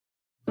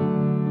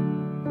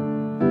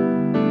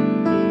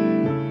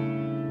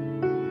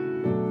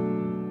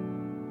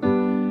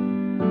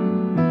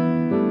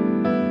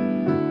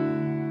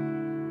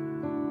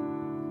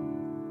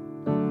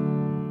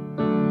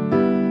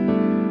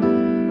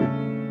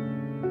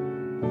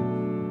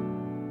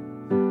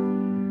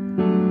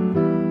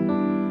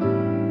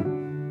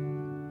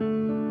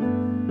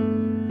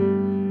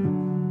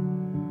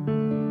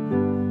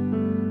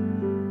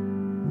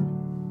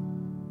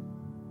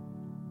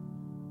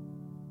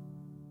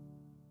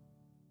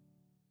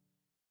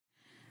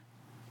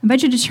I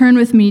invite you to turn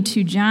with me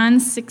to John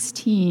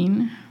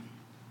 16,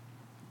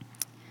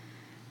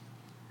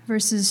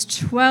 verses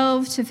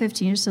 12 to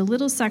 15, just a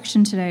little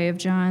section today of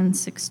John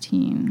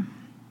 16.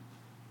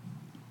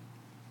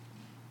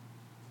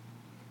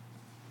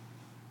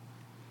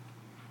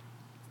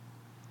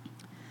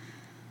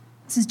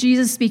 This is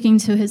Jesus speaking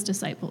to his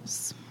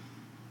disciples.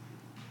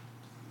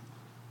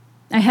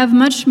 I have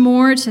much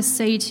more to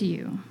say to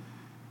you,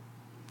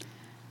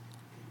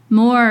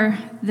 more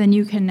than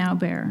you can now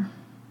bear.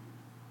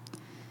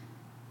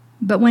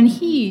 But when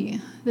he,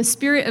 the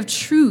Spirit of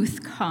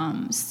truth,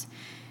 comes,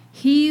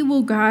 he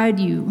will guide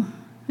you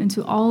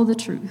into all the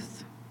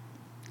truth.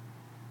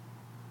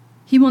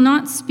 He will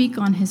not speak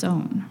on his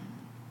own.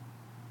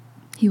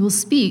 He will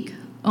speak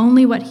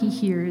only what he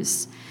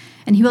hears,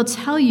 and he will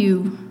tell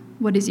you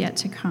what is yet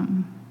to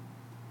come.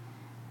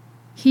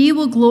 He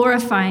will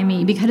glorify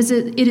me, because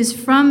it is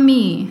from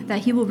me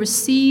that he will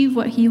receive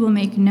what he will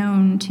make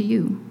known to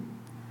you.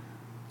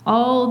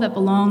 All that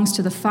belongs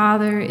to the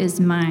Father is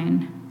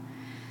mine.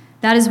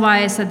 That is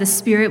why I said the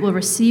Spirit will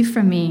receive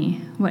from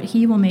me what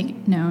he will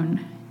make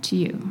known to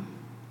you.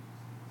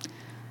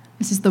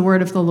 This is the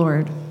word of the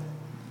Lord.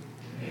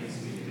 Thanks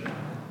be to God.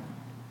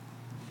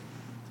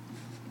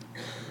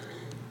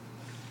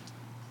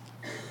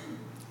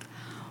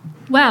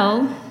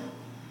 Well,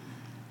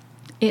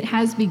 it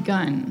has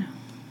begun.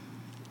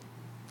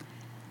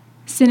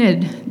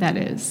 Synod, that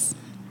is.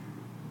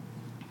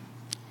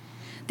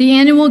 The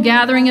annual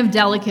gathering of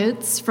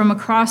delegates from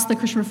across the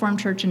Christian Reformed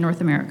Church in North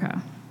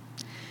America.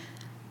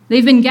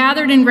 They've been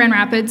gathered in Grand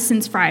Rapids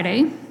since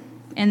Friday,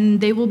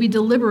 and they will be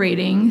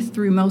deliberating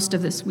through most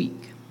of this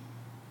week.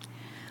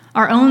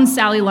 Our own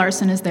Sally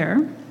Larson is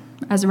there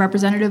as a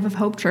representative of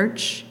Hope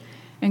Church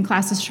in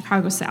Classis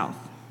Chicago South.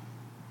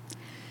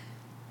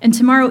 And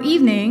tomorrow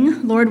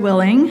evening, Lord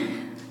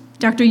willing,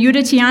 Dr. Yuda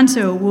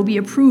Tianto will be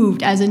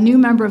approved as a new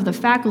member of the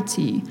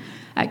faculty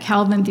at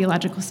Calvin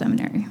Theological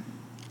Seminary.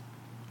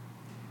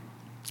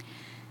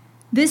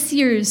 This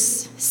year's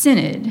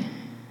synod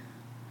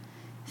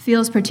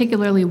feels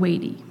particularly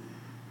weighty.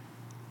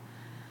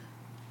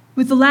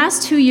 With the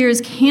last 2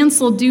 years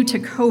canceled due to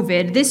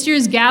COVID, this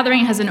year's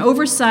gathering has an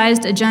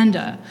oversized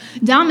agenda,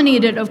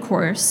 dominated, of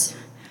course,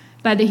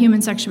 by the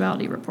Human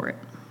Sexuality Report.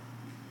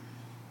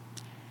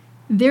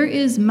 There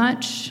is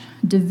much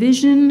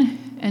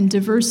division and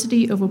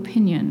diversity of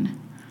opinion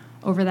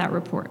over that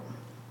report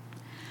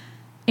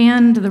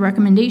and the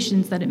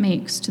recommendations that it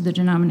makes to the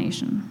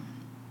denomination.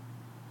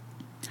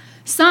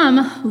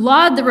 Some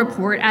laud the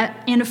report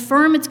and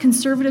affirm its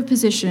conservative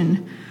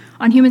position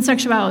on human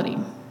sexuality.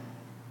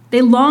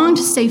 They long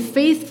to stay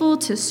faithful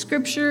to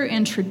Scripture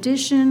and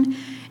tradition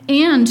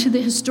and to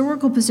the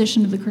historical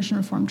position of the Christian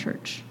Reformed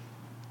Church.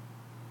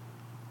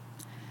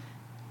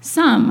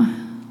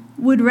 Some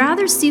would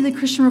rather see the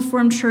Christian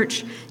Reformed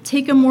Church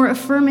take a more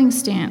affirming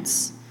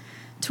stance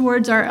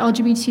towards our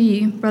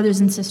LGBT brothers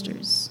and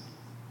sisters.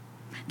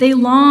 They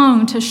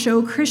long to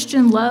show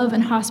Christian love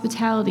and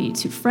hospitality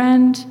to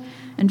friend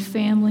and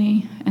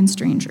family and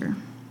stranger.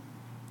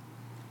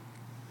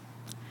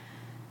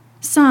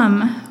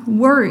 Some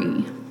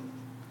worry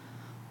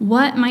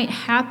what might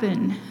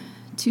happen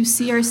to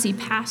CRC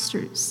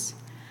pastors,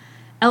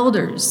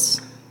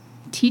 elders,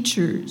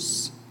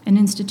 teachers, and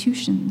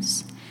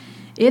institutions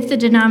if the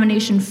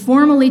denomination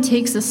formally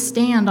takes a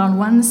stand on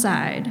one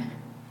side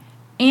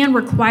and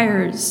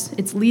requires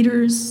its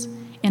leaders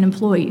and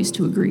employees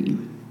to agree.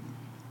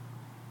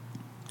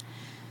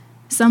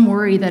 Some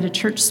worry that a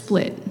church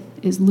split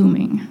is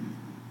looming.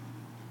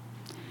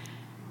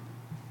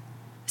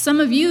 Some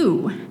of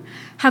you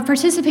have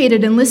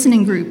participated in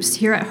listening groups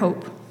here at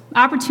Hope,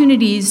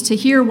 opportunities to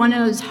hear one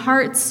another's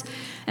hearts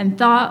and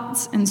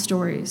thoughts and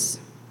stories.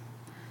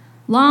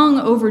 Long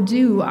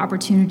overdue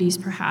opportunities,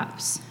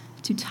 perhaps,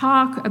 to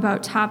talk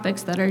about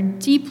topics that are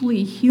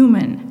deeply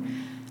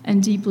human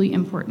and deeply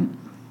important.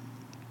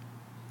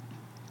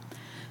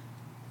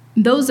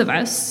 Those of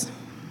us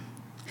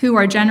who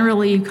are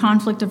generally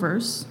conflict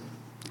averse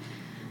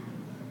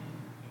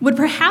would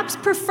perhaps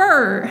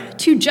prefer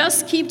to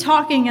just keep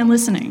talking and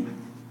listening,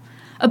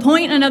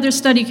 appoint another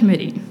study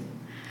committee,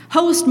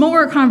 host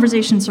more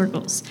conversation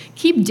circles,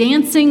 keep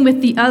dancing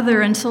with the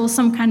other until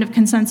some kind of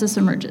consensus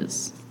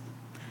emerges.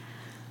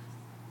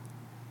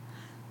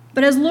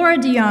 But as Laura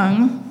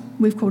DeYoung,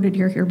 we've quoted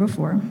her here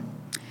before,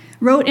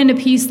 wrote in a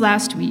piece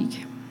last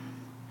week,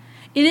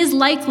 it is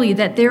likely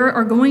that there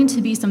are going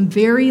to be some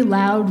very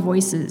loud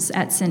voices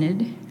at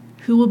Synod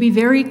who will be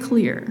very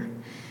clear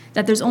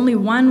that there's only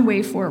one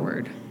way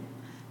forward,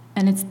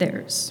 and it's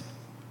theirs.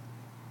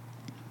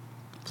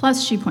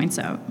 Plus, she points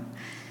out,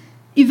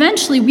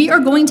 eventually we are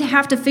going to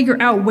have to figure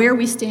out where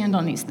we stand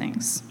on these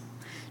things.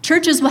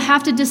 Churches will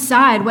have to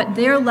decide what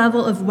their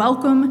level of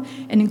welcome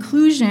and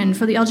inclusion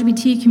for the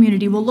LGBT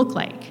community will look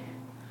like.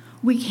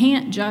 We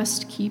can't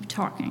just keep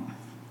talking.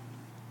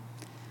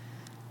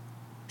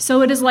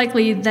 So it is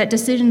likely that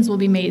decisions will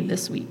be made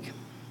this week.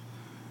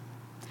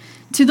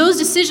 To those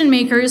decision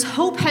makers,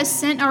 Hope has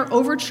sent our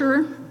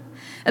overture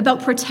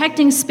about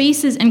protecting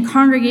spaces and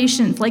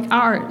congregations like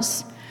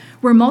ours,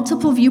 where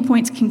multiple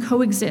viewpoints can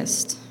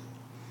coexist,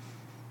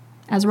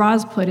 as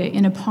Roz put it,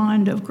 in a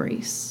pond of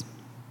grace.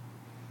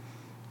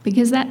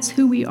 Because that's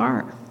who we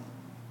are.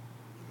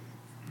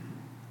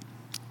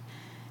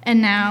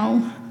 And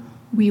now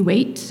we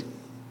wait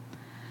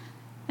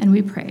and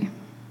we pray.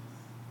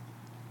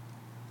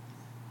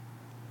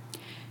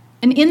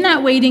 And in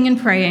that waiting and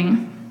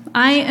praying,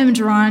 I am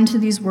drawn to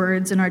these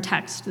words in our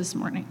text this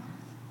morning.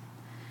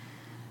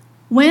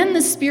 When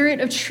the Spirit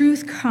of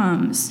truth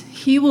comes,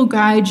 he will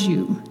guide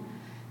you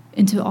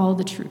into all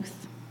the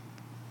truth.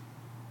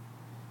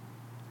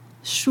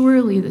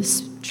 Surely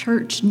this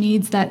church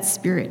needs that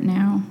Spirit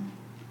now.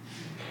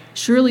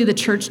 Surely the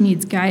church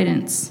needs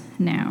guidance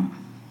now.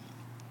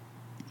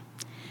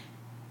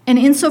 And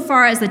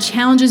insofar as the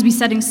challenges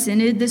besetting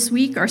Synod this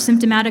week are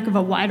symptomatic of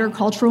a wider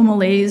cultural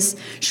malaise,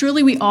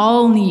 surely we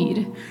all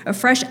need a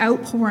fresh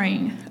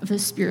outpouring of the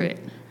Spirit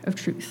of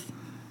truth.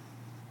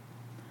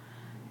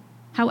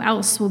 How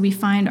else will we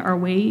find our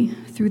way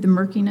through the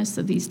murkiness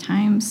of these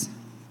times?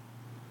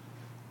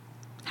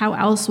 How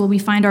else will we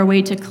find our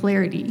way to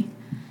clarity,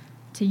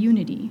 to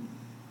unity?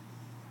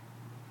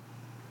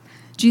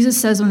 Jesus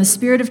says when the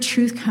Spirit of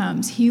truth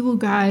comes, he will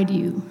guide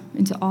you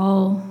into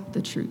all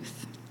the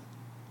truth.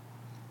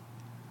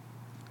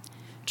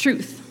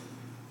 Truth.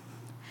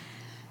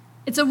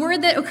 It's a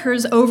word that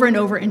occurs over and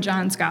over in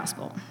John's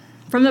gospel.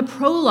 From the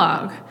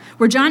prologue,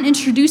 where John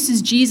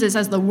introduces Jesus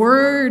as the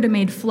Word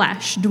made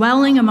flesh,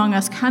 dwelling among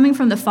us, coming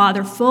from the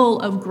Father, full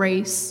of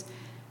grace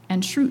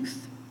and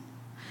truth.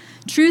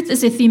 Truth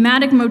is a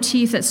thematic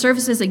motif that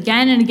surfaces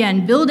again and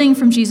again, building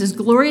from Jesus'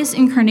 glorious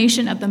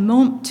incarnation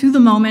to the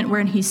moment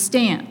wherein he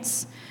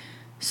stands,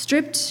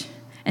 stripped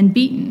and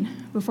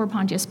beaten before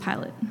Pontius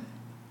Pilate.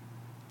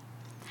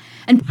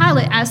 And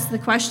Pilate asks the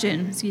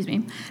question,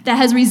 that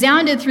has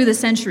resounded through the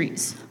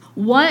centuries: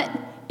 what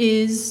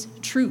is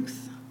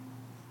truth?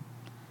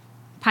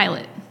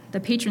 Pilate, the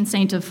patron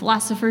saint of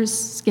philosophers,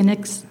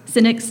 cynics,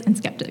 and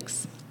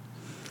skeptics.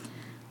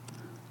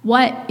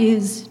 What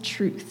is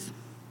truth?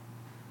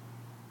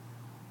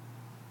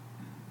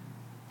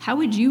 How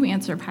would you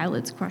answer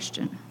Pilate's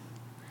question?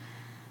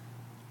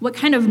 What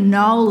kind of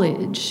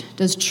knowledge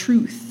does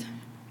truth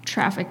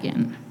traffic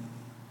in?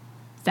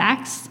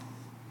 Facts?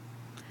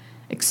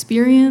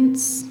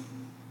 Experience?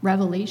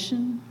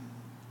 Revelation?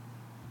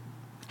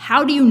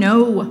 How do you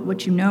know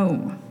what you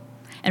know?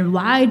 And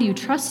why do you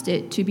trust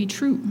it to be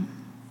true?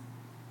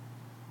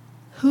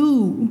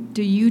 Who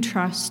do you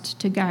trust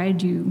to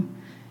guide you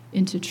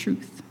into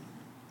truth?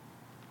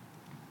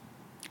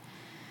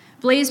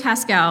 Blaise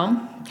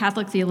Pascal,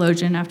 Catholic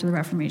theologian after the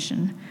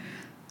Reformation,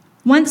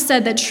 once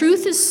said that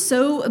truth is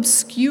so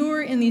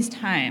obscure in these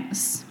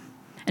times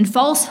and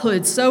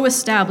falsehood so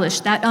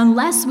established that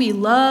unless we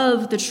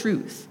love the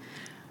truth,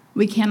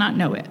 we cannot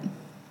know it.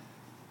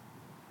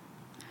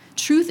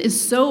 Truth is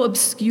so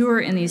obscure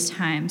in these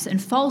times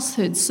and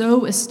falsehood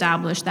so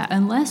established that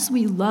unless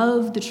we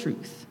love the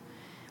truth,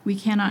 we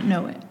cannot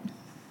know it.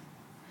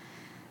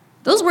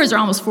 Those words are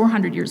almost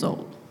 400 years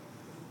old.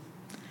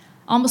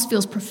 Almost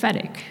feels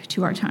prophetic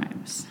to our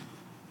times.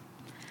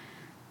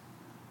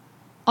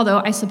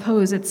 Although I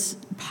suppose it's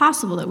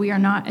possible that we are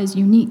not as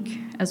unique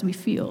as we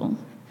feel,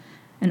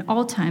 and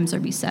all times are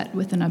beset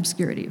with an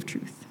obscurity of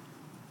truth.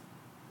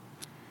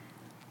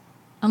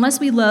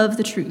 Unless we love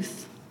the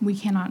truth, we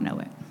cannot know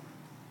it.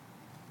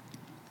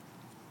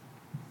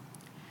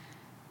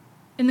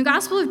 In the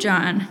Gospel of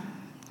John,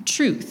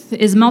 truth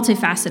is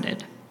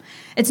multifaceted.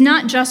 It's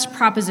not just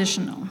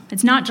propositional.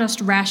 It's not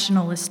just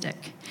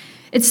rationalistic.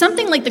 It's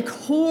something like the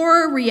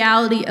core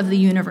reality of the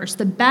universe,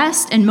 the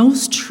best and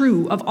most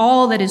true of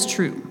all that is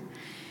true.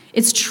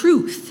 It's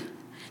truth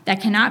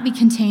that cannot be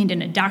contained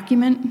in a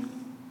document,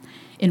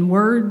 in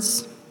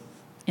words,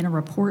 in a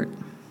report.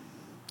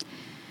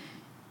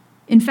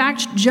 In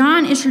fact,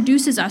 John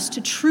introduces us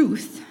to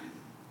truth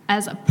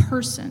as a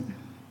person,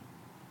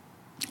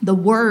 the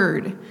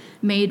Word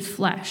made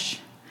flesh.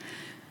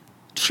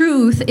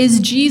 Truth is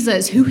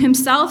Jesus, who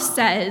himself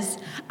says,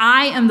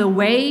 "I am the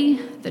way,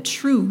 the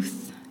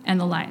truth, and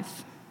the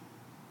life."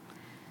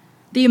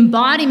 The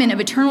embodiment of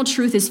eternal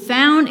truth is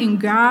found in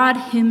God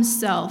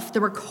himself, the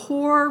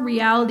core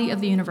reality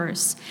of the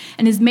universe,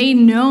 and is made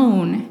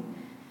known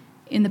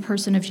in the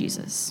person of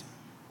Jesus.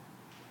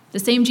 The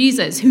same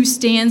Jesus who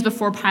stands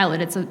before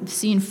Pilate. It's a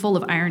scene full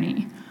of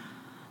irony.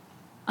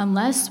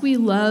 Unless we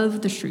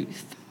love the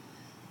truth,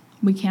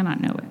 we cannot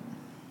know it.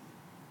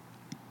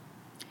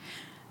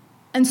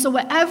 And so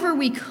whatever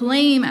we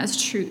claim as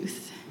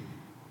truth,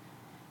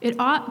 it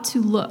ought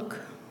to look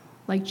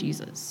like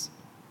Jesus.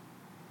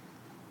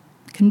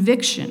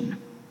 Conviction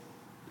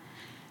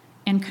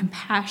and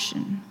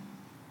compassion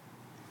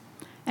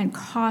and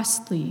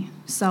costly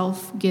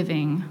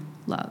self-giving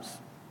love.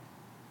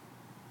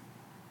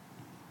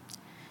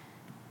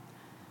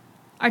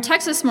 Our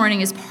text this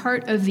morning is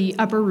part of the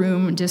upper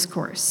room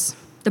discourse,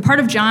 the part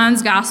of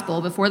John's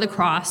gospel before the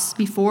cross,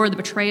 before the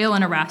betrayal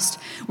and arrest,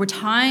 where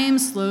time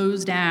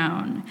slows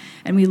down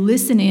and we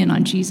listen in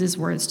on Jesus'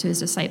 words to his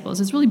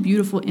disciples. It's really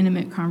beautiful,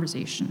 intimate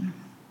conversation.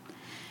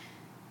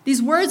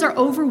 These words are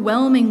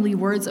overwhelmingly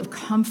words of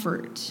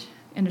comfort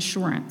and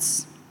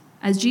assurance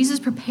as Jesus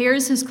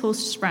prepares his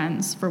closest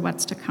friends for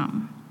what's to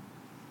come.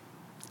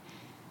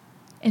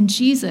 And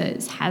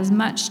Jesus has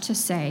much to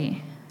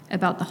say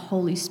about the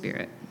Holy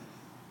Spirit,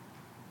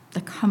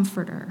 the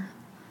Comforter,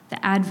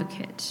 the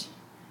Advocate,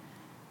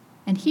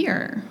 and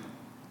here,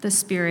 the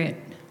Spirit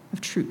of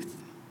truth.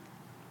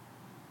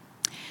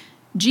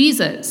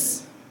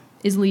 Jesus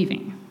is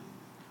leaving,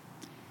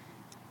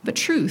 but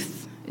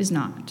truth is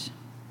not.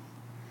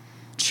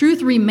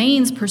 Truth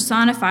remains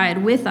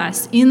personified with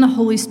us in the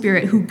Holy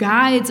Spirit, who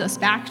guides us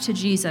back to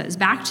Jesus,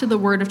 back to the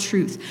word of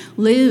truth,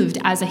 lived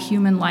as a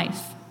human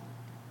life.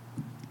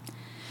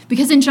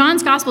 Because in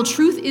John's gospel,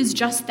 truth is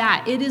just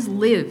that. It is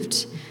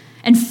lived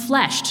and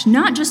fleshed,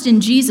 not just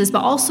in Jesus,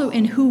 but also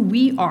in who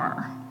we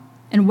are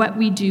and what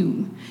we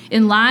do,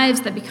 in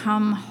lives that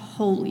become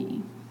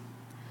holy.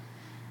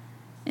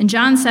 In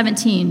John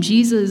 17,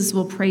 Jesus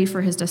will pray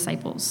for his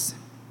disciples.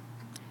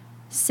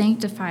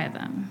 Sanctify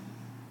them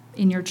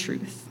in your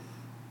truth.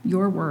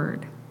 Your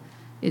word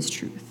is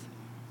truth.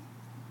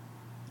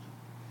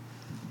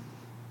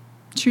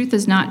 Truth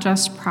is not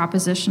just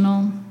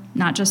propositional,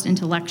 not just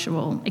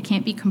intellectual. It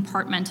can't be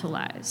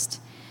compartmentalized.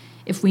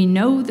 If we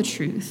know the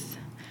truth,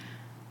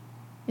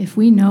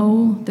 we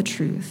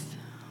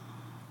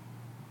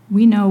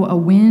know a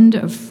wind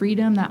of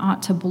freedom that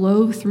ought to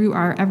blow through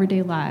our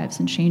everyday lives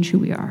and change who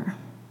we are.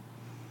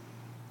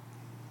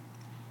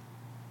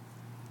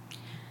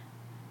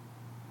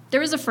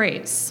 There is a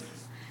phrase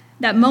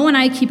that Mo and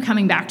I keep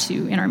coming back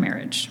to in our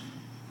marriage.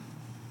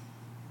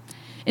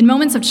 In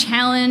moments of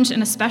challenge,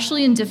 and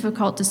especially in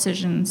difficult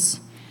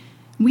decisions,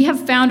 we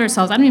have found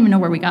ourselves, I don't even know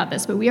where we got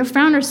this, but we have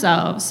found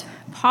ourselves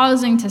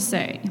pausing to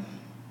say,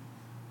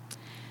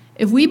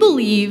 if we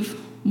believe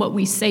what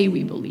we say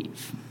we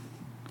believe,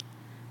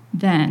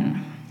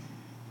 then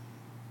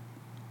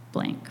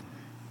blank.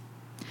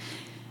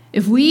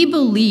 If we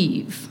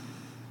believe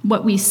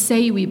what we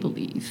say we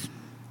believe,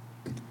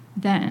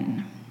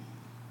 then.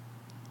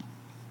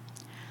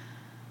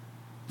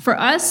 For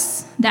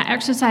us, that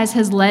exercise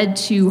has led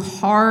to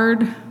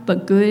hard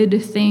but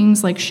good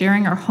things like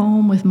sharing our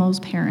home with Mo's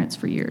parents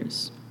for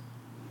years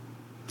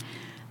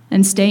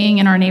and staying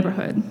in our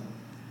neighborhood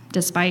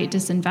despite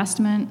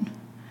disinvestment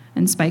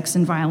and spikes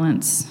in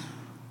violence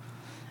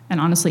and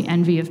honestly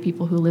envy of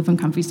people who live in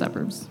comfy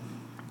suburbs.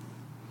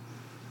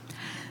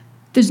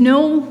 There's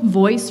no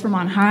voice from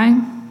on high.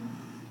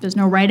 There's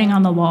no writing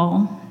on the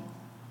wall.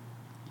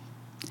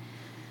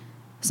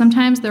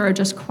 Sometimes there are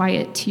just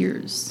quiet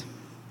tears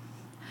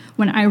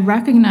when I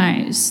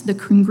recognize the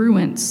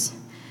congruence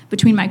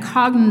between my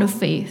cognitive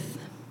faith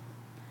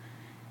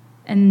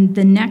and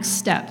the next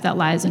step that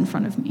lies in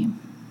front of me.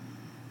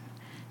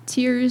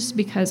 Tears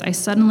because I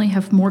suddenly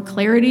have more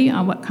clarity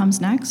on what comes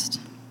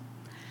next,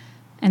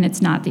 and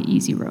it's not the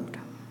easy road.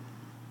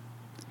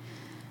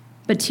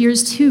 But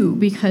tears too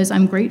because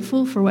I'm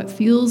grateful for what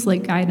feels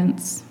like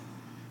guidance,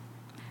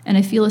 and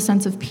I feel a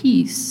sense of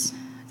peace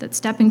that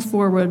stepping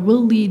forward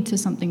will lead to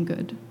something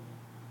good.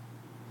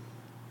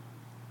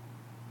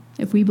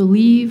 If we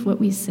believe what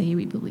we say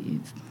we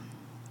believe.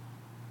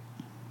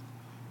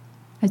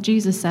 As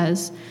Jesus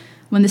says,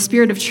 when the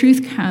Spirit of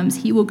truth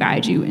comes, he will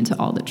guide you into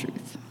all the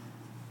truth.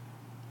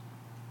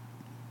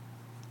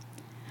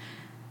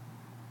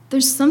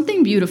 There's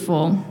something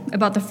beautiful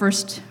about the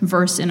first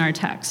verse in our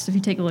text, if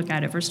you take a look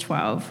at it, verse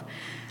 12,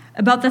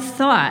 about the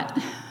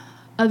thought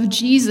of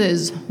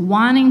Jesus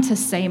wanting to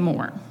say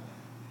more,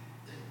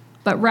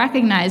 but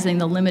recognizing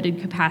the limited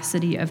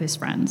capacity of his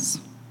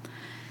friends.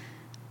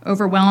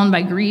 Overwhelmed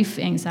by grief,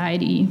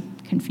 anxiety,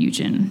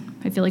 confusion.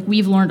 I feel like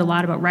we've learned a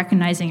lot about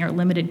recognizing our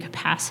limited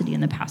capacity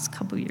in the past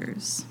couple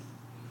years.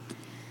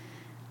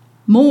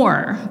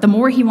 The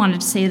more he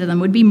wanted to say to them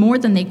would be more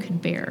than they could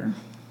bear,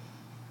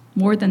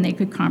 more than they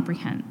could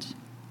comprehend.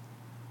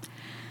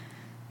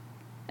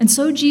 And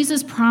so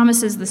Jesus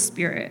promises the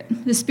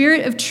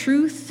Spirit of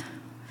truth,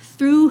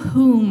 through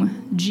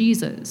whom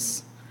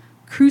Jesus,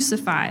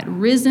 crucified,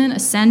 risen,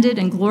 ascended,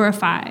 and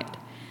glorified,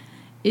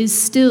 is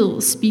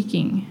still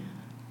speaking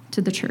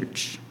to the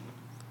church.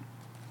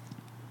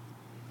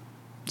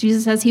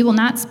 Jesus says he will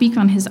not speak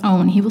on his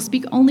own. He will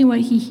speak only what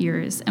he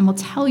hears and will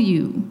tell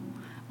you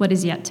what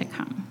is yet to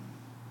come.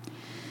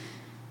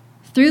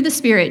 Through the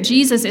Spirit,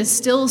 Jesus is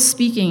still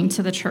speaking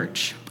to the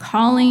church,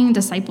 calling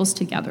disciples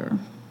together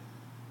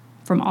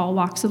from all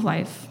walks of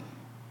life,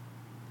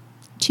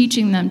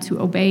 teaching them to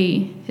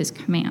obey his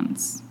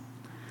commands,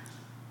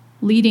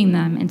 leading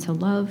them into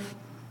love,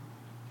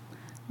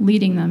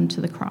 leading them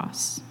to the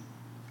cross.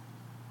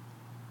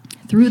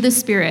 Through the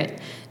Spirit,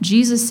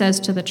 Jesus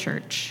says to the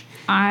church,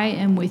 I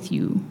am with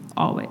you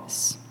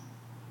always.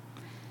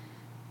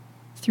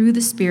 Through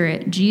the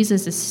Spirit,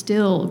 Jesus is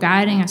still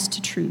guiding us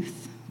to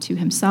truth, to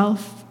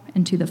himself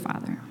and to the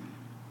Father.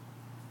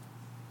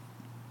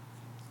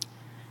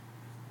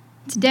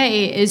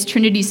 Today is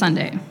Trinity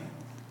Sunday.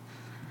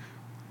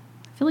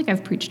 I feel like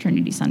I've preached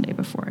Trinity Sunday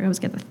before. I always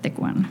get the thick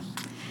one.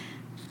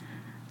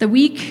 The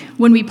week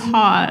when we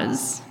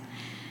pause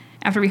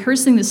after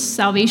rehearsing this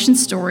salvation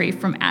story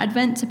from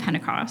Advent to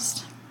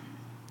Pentecost,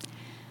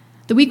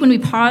 the week when we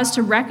pause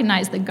to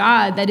recognize the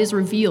God that is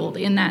revealed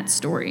in that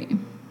story.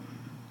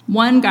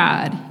 One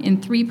God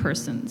in three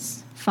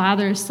persons,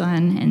 Father,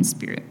 Son, and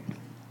Spirit.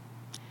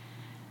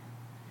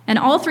 And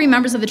all three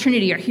members of the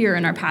Trinity are here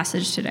in our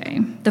passage today.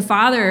 The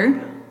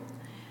Father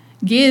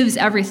gives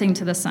everything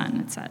to the Son,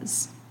 it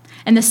says.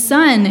 And the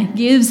Son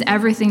gives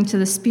everything to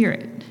the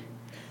Spirit.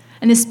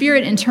 And the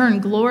Spirit, in turn,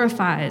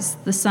 glorifies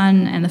the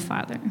Son and the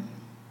Father.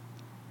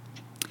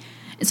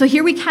 And so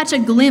here we catch a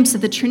glimpse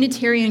of the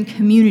Trinitarian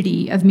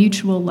community of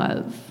mutual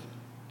love.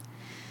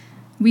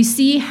 We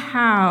see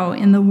how,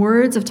 in the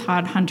words of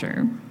Todd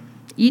Hunter,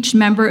 each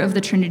member of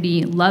the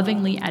Trinity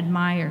lovingly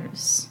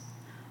admires,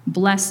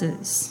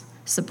 blesses,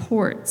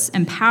 supports,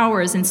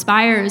 empowers,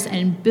 inspires,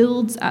 and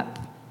builds up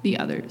the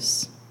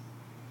others.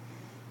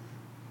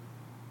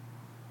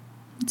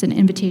 It's an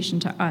invitation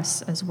to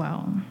us as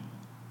well.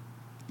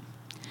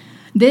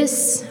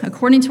 This,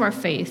 according to our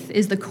faith,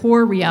 is the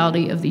core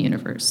reality of the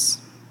universe,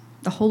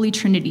 the Holy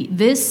Trinity.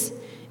 This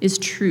is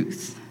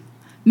truth.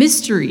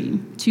 Mystery,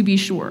 to be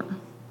sure,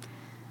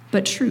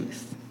 but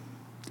truth.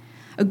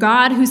 A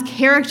God whose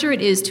character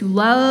it is to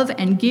love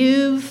and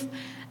give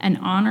and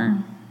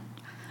honor.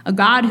 A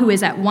God who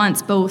is at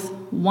once both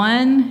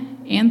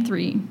one and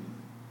three,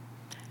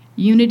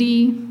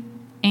 unity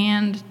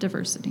and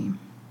diversity.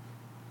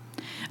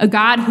 A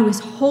God who is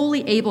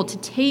wholly able to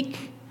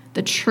take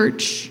the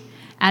church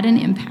at an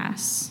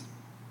impasse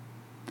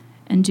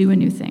and do a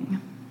new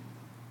thing.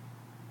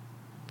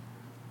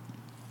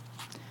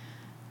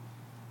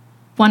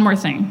 One more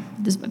thing.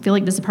 I feel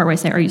like this is the part where I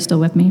say, are you still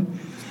with me?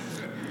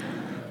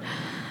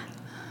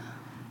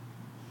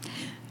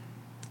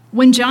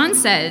 When John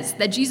says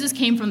that Jesus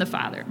came from the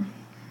Father,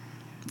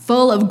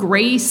 full of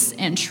grace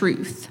and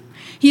truth,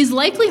 he is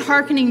likely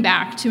hearkening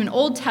back to an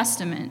Old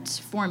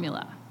Testament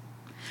formula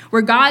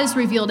where God is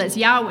revealed as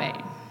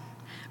Yahweh,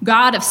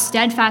 God of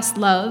steadfast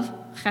love,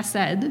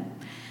 chesed,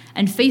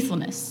 and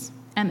faithfulness,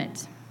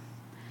 emet.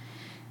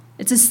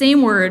 It's the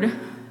same word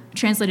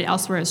translated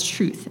elsewhere as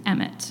truth,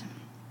 emet.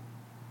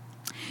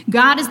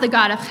 God is the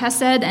God of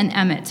chesed and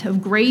emet,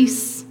 of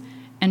grace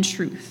and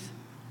truth.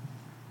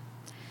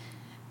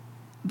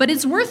 But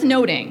it's worth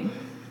noting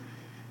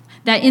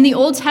that in the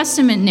Old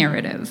Testament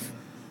narrative,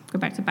 go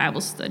back to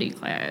Bible study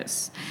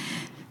class,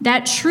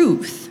 that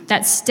truth,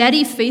 that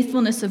steady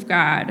faithfulness of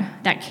God,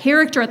 that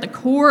character at the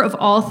core of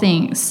all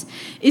things,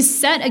 is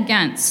set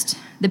against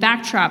the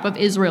backdrop of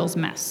Israel's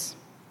mess.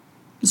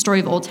 The story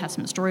of Old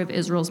Testament, story of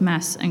Israel's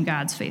mess and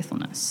God's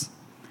faithfulness.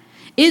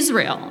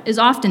 Israel is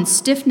often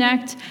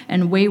stiff-necked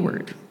and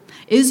wayward.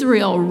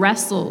 Israel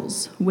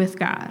wrestles with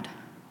God.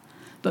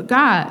 But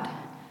God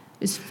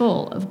is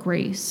full of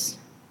grace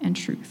and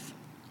truth.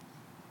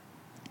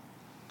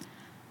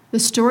 The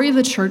story of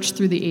the church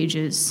through the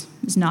ages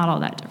is not all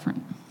that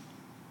different.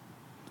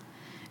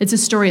 It's a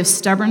story of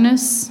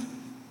stubbornness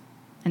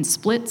and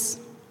splits,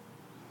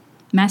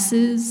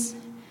 messes,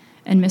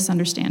 and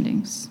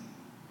misunderstandings.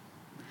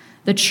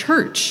 The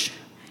church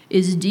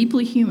is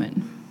deeply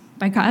human.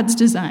 By God's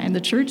design,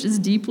 the church is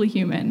deeply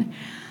human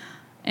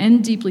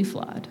and deeply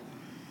flawed.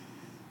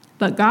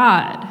 But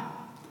God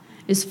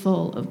is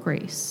full of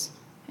grace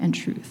and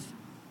truth.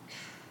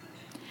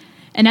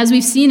 And as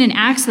we've seen in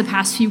Acts the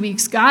past few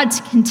weeks, God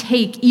can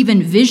take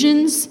even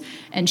visions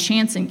and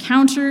chance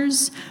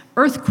encounters,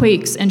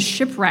 earthquakes and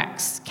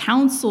shipwrecks,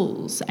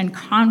 councils and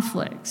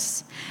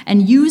conflicts,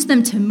 and use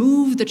them to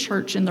move the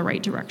church in the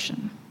right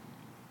direction.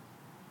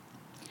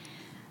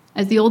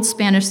 As the old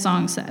Spanish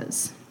song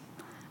says,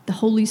 the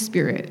Holy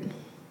Spirit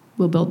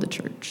will build the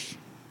church.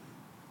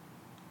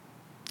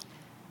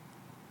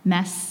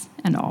 Mess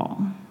and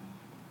all.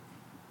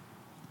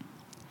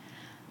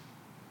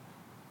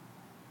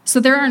 So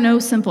there are no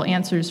simple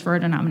answers for our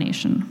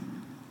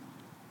denomination.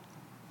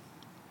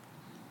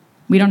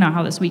 We don't know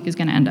how this week is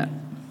going to end up.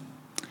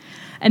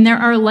 And there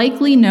are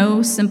likely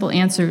no simple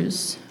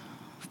answers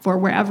for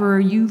wherever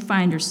you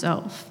find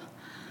yourself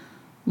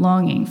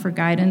longing for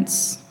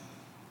guidance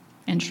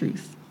and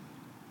truth.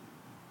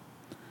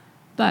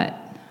 But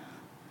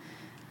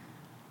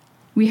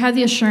we have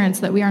the assurance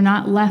that we are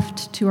not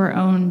left to our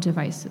own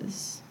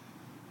devices.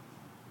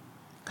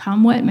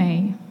 Come what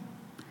may,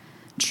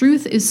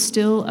 truth is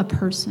still a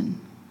person,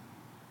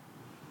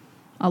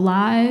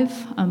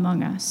 alive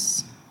among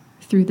us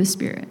through the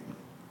Spirit,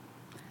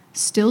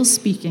 still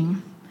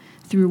speaking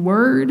through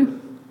word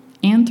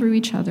and through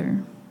each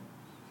other,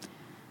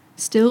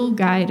 still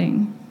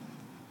guiding,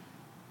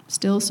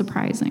 still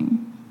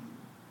surprising.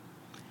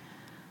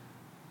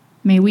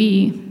 May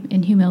we,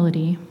 in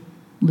humility,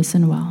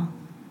 listen well.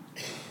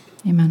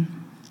 Amen.